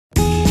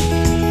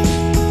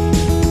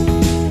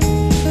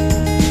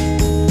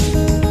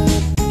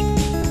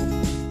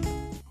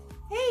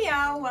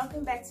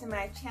to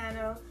my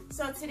channel.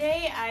 So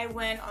today I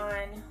went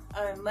on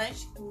a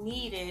much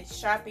needed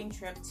shopping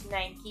trip to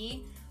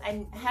Nike.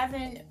 I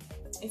haven't,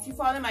 if you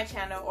follow my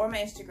channel or my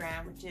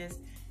Instagram, which is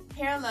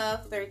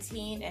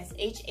HairLuv13, that's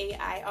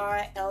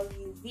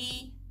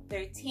HAIRLUV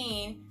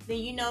 13, then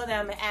you know that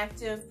I'm an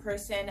active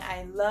person.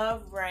 I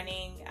love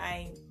running.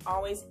 I'm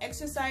always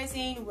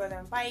exercising, whether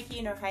I'm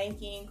biking or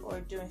hiking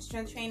or doing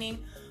strength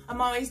training. I'm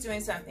always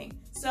doing something.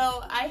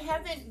 So I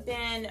haven't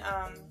been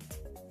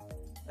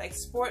like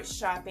sports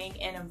shopping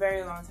in a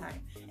very long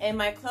time, and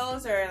my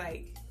clothes are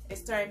like, it's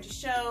starting to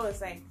show.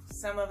 It's like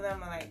some of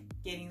them are like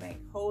getting like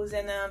holes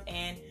in them,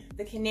 and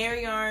the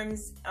canary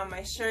arms on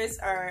my shirts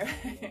are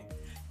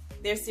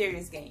they're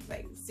serious game.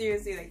 Like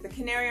seriously, like the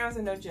canary arms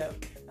are no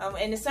joke.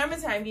 In the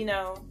summertime, you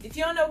know, if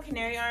you don't know what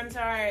canary arms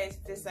are, it's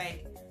just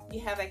like you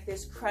have like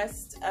this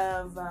crust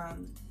of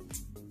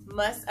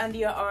must under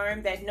your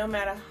arm that no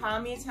matter how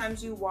many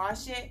times you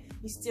wash it,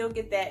 you still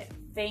get that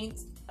faint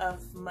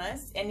of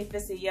must. And if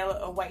it's a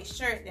white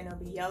shirt, then it'll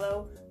be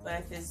yellow. But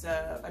if it's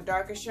a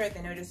darker shirt,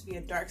 then it'll just be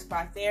a dark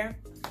spot there.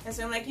 And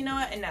so I'm like, you know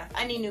what, enough.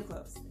 I need new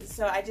clothes.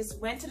 So I just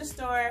went to the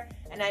store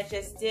and I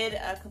just did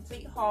a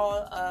complete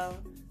haul of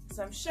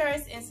some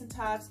shirts and some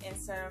tops and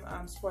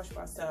some sports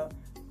bras. So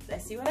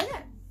let's see what I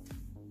got.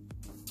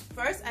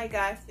 First, I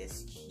got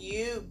this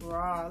cute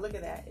bra. Look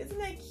at that. Isn't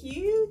that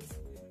cute?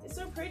 It's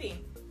so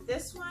pretty.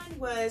 This one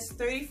was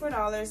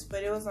 $34,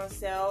 but it was on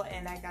sale,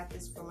 and I got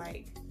this for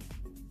like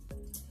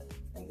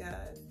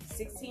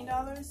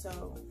 $16.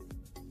 So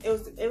it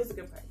was a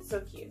good price. So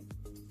cute.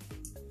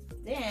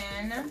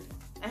 Then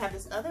I have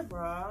this other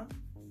bra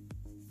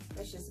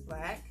that's just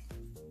black.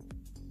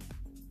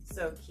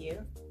 So cute.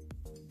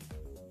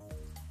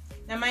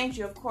 Now, mind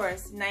you, of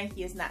course,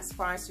 Nike is not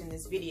sponsoring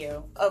this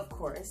video, of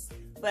course,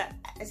 but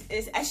I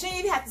shouldn't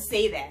even have to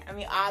say that. I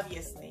mean,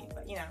 obviously,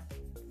 but you know,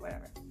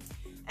 whatever.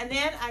 And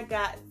then I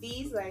got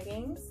these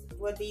leggings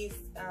with these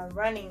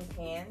running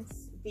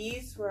pants.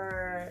 These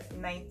were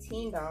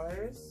 $19.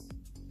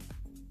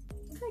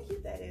 Look how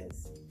cute that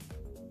is.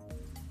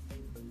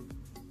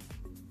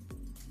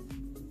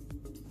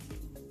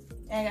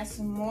 And I got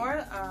some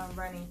more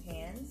running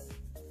pants.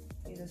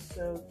 These are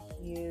so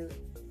cute.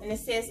 And it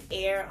says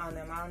Air on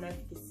them. I don't know if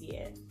you can see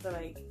it, but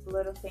like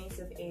little things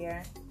of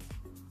Air.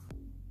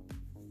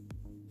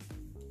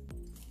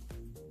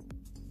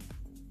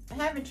 I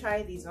haven't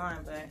tried these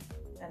on, but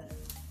I don't know.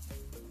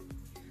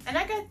 And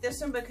I got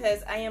this one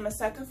because I am a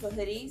sucker for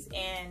hoodies,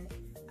 and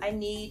I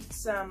need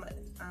some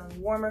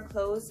warmer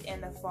clothes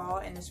in the fall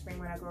and the spring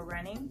when I go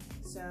running.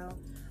 So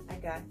I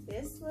got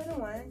this little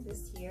one,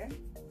 this here.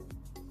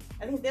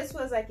 I think this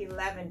was like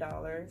 $11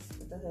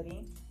 with the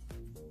hoodie.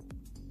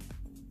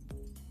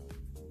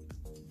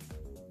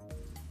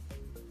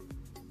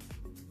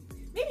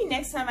 Maybe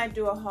next time I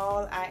do a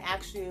haul, I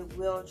actually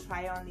will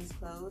try on these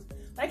clothes.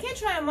 But I can't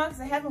try them on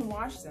because I haven't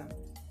washed them.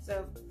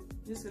 So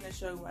I'm just going to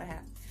show you what I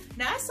have.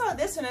 Now I saw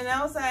this one and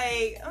I was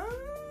like,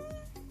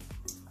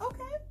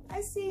 okay,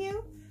 I see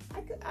you.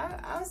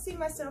 I'll see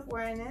myself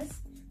wearing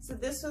this. So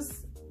this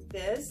was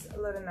a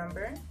little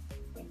number,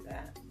 like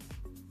that.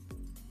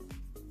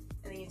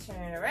 And then you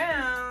turn it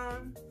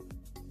around,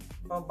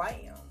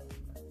 bam.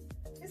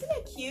 Isn't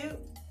that cute?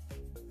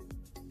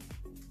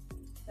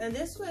 And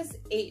this was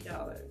 $8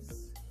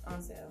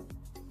 on sale.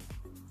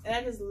 And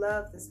I just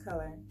love this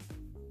color.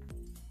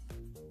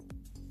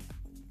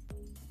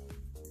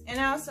 And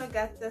I also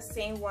got the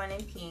same one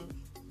in pink.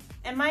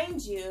 And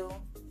mind you,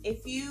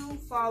 if you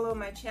follow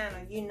my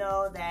channel, you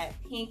know that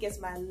pink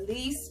is my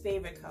least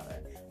favorite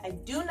color. I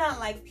do not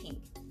like pink.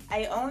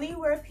 I only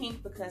wear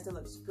pink because it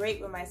looks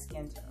great with my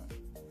skin tone.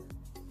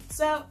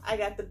 So I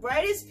got the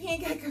brightest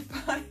pink I could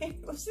find,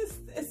 which is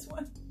this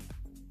one.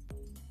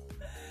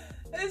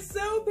 It's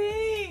so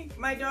pink.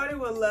 My daughter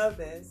will love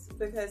this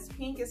because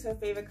pink is her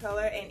favorite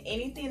color, and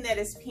anything that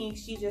is pink,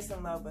 she's just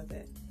in love with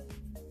it.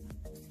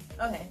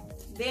 Okay,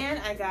 then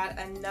I got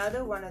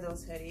another one of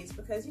those hoodies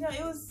because, you know,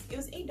 it was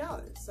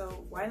 $8,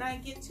 so why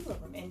not get two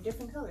of them in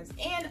different colors?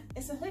 And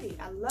it's a hoodie.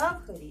 I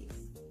love hoodies,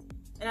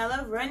 and I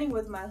love running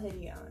with my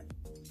hoodie on.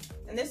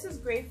 And this is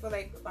great for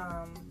like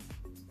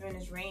when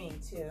it's raining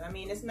too. I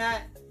mean, it's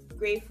not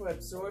great for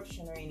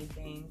absorption or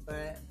anything,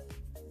 but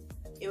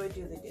it would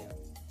do the do.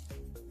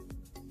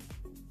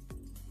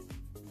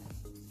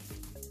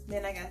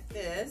 Then I got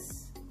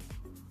this.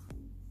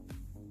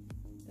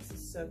 This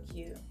is so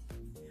cute.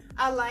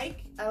 I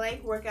like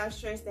workout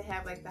shirts that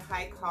have like the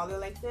high collar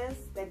like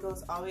this that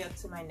goes all the way up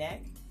to my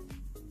neck.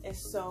 It's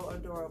so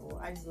adorable.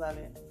 I just love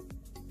it.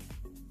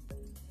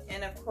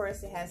 And of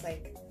course it has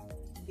like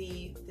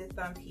the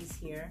thumb piece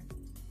here,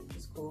 which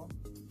is cool.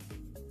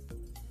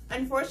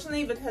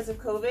 Unfortunately, because of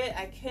COVID,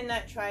 I could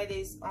not try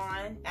these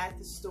on at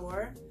the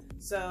store.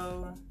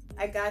 So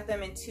I got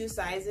them in two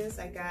sizes.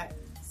 I got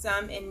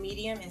some in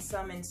medium and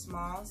some in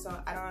small, so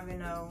I don't even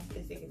know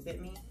if it can fit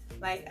me.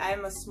 Like,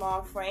 I'm a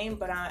small frame,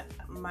 but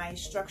my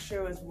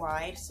structure was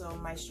wide, so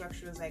my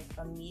structure was like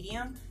a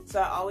medium.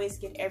 So I always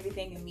get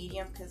everything in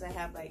medium because I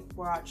have like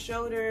broad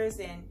shoulders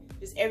and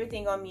just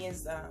everything on me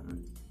is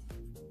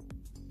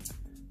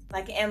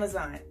like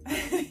Amazon.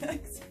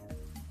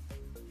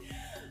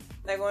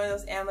 Like one of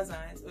those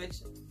Amazons, which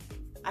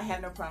I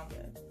have no problem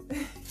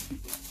with.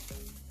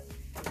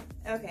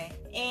 Okay,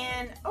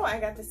 and oh, I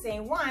got the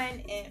same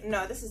one, and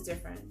no, this is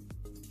different.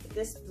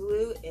 This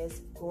blue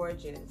is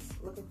gorgeous.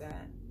 Look at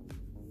that.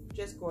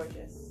 Just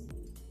gorgeous.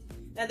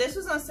 Now this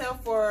was on sale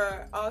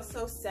for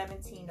also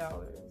 $17.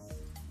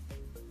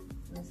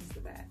 And this is the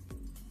back.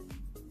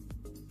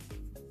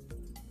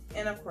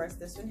 And of course,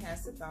 this one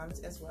has the thumbs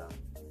as well.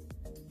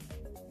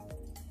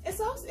 It's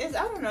also, I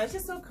don't know, it's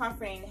just so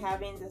comforting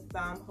having the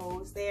thumb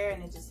holes there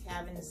and then just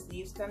having the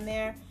sleeves come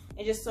there.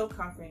 It's just so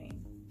comforting.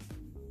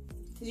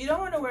 Because you don't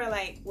want to wear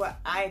like, well,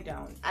 I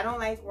don't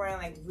like wearing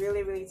like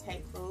really, really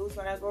tight clothes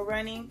when I go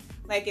running.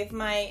 Like if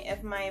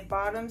my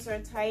bottoms are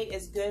tight,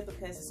 it's good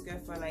because it's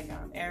good for like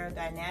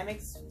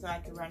aerodynamics, so I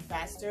can run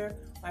faster,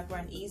 or I can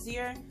run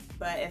easier.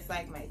 But if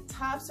like my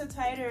tops are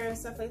tighter and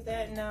stuff like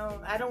that, no,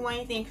 I don't want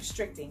anything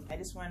constricting. I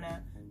just want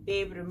to be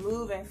able to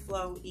move and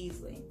flow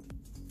easily.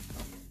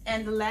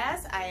 And the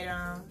last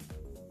item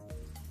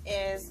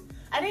is,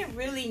 I didn't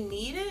really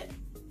need it.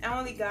 I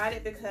only got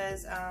it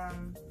because I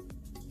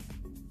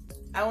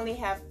only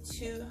have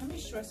two. How many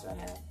shorts do I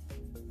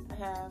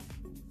have?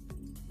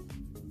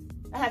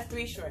 I have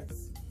 3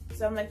 shorts.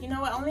 So I'm like, you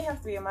know what? I only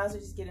have 3. I might as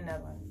well just get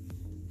another one.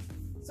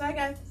 So I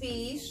got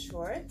these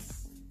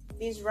shorts,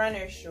 these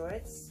runner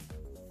shorts.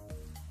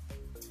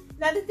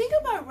 Now the thing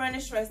about runner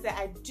shorts that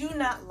I do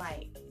not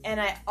like, and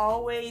I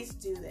always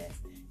do this,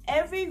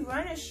 every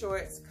runner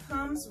shorts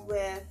comes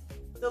with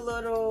the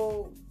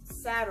little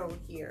saddle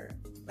here,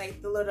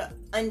 like the little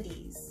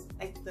undies,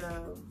 like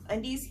the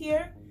undies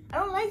here. I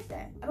don't like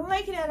that. I don't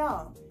like it at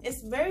all.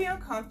 It's very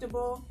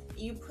uncomfortable.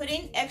 You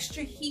putting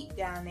extra heat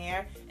down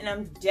there, and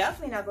I'm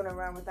definitely not going to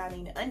run without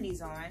any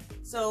undies on.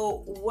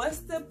 So what's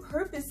the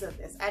purpose of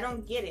this? I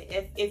don't get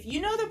it. If you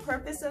know the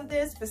purpose of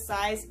this,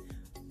 besides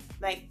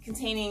like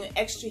containing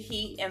extra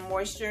heat and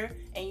moisture,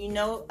 and you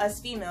know us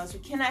females, we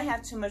cannot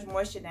have too much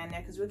moisture down there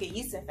because we'll get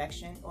yeast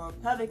infection or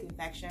pelvic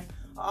infection,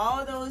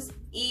 all those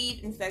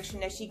Eve infection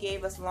that she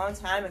gave us a long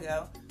time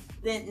ago,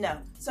 then no.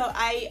 So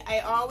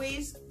I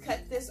always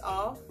cut this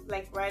off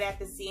like right at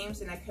the seams,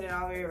 and I cut it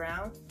all the way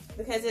around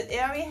because it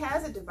already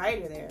has a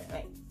divider there.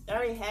 Like it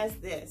already has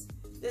this.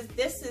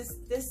 This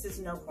is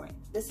no point.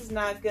 This is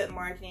not good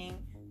marketing,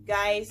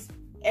 guys.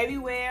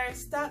 Everywhere,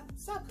 stop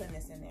putting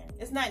this in there.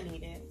 It's not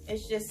needed.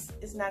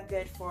 It's not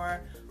good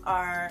for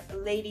our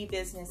lady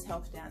business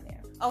health down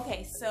there.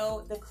 Okay,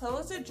 so the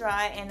clothes are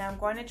dry, and I'm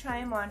going to try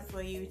them on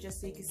for you just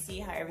so you can see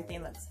how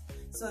everything looks.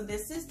 So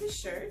this is the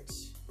shirt,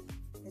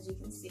 as you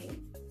can see.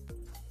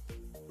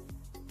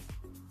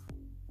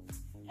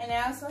 And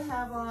I also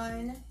have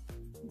on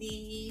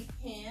the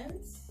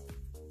pants.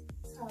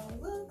 That's how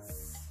it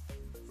looks.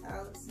 That's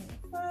how it looks in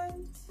the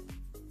front.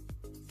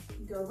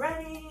 Go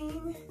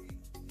running.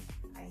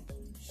 I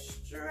can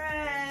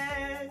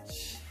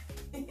stretch.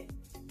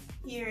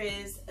 Here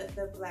is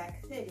the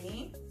black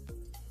fitting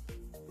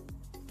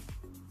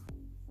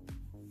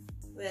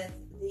with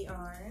the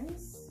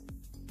arms.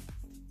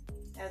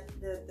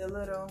 The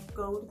little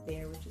gold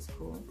there, which is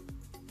cool.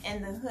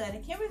 And the hood.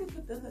 I can't really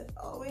put the hood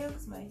all the way up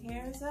because my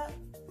hair is up.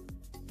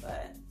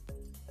 But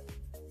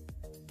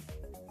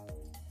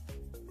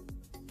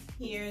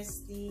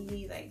here's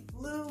the like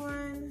blue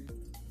one.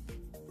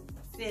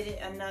 Fitted,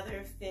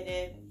 another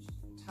fitted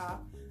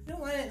top. I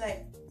don't want it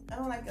like, I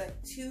don't like it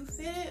like too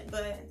fitted,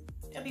 but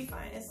it'll be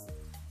fine.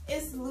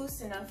 It's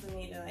loose enough for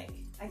me to like,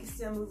 I can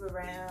still move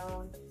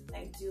around,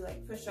 like do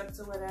like push-ups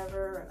or whatever,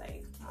 or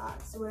like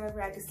pots or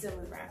whatever. I can still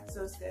move around,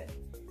 so it's good.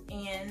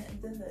 And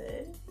the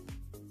hood.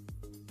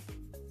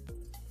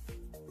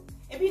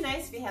 It'd be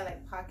nice if you had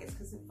like pockets,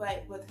 because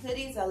like with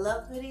hoodies, I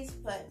love hoodies,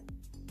 but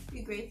it'd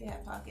be great if you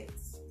had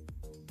pockets.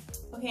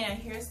 Okay, now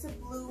here's the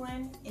blue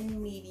one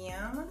in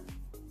medium,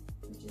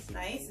 which is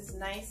nice. It's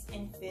nice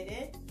and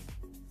fitted.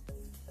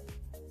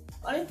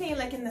 Only thing,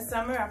 like in the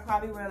summer, I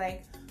probably wear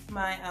like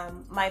my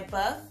my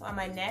buff on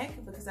my neck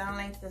because I don't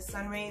like the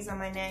sun rays on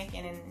my neck,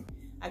 and then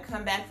I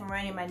come back from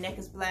running, my neck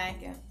is black,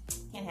 and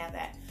can't have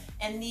that.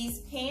 And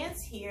these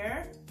pants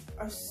here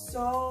are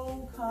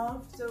so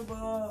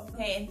comfortable.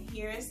 Okay, and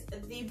here's the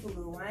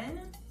blue one,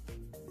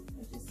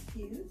 which is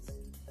cute.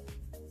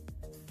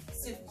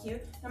 Super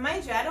cute. Now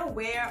mind you, I don't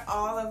wear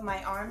all of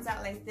my arms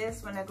out like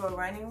this when I go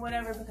running or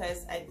whatever,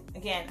 because I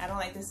don't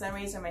like the sun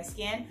rays on my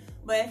skin.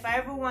 But if I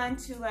ever want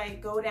to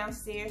like go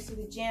downstairs to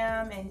the gym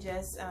and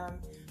just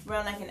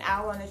run like an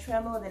hour on the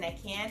treadmill, then I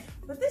can.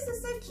 But this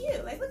is so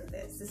cute. Like, look at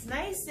this. It's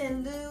nice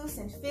and loose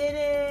and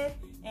fitted.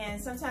 And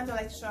sometimes I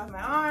like to show off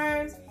my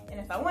arms. And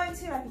if I want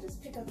to, I can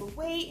just pick up a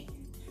weight.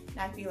 And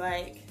I'd be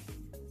like,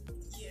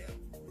 yeah,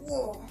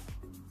 whoa.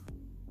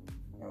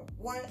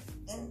 1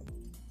 and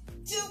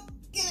 2,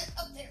 get it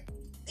up there.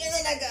 And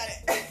then I got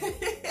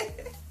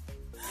it.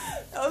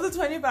 That was a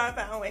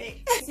 25-pound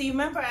weight. So you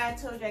remember I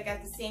told you I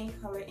got the same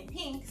color in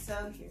pink.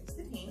 So here's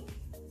the pink.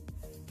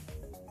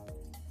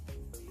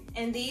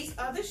 And these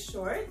are the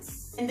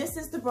shorts. And this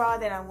is the bra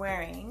that I'm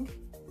wearing.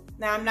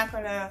 Now I'm not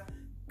gonna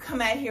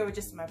come out here with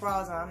just my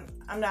bras on.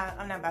 I'm not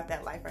about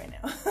that life right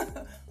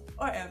now.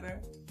 or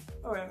ever.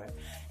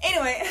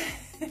 Anyway.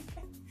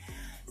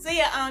 So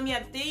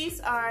yeah, these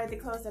are the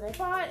clothes that I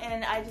bought,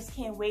 and I just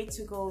can't wait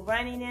to go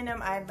running in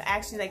them. I'm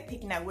actually like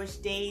picking out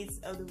which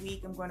days of the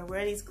week I'm going to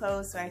wear these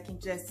clothes so I can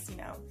just, you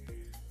know,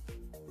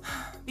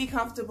 be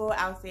comfortable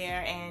out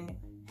there and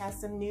have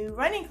some new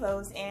running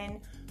clothes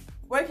and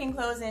working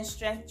clothes and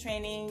strength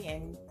training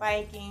and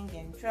biking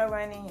and trail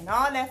running and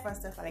all that fun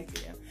stuff I like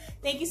to do.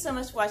 Thank you so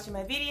much for watching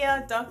my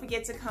video. Don't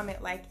forget to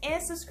comment, like,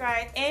 and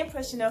subscribe, and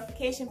push the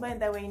notification button.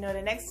 That way you know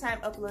the next time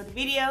I upload a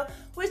video,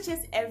 which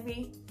is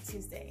every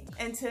Tuesday.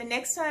 Until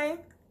next time,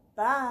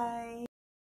 bye.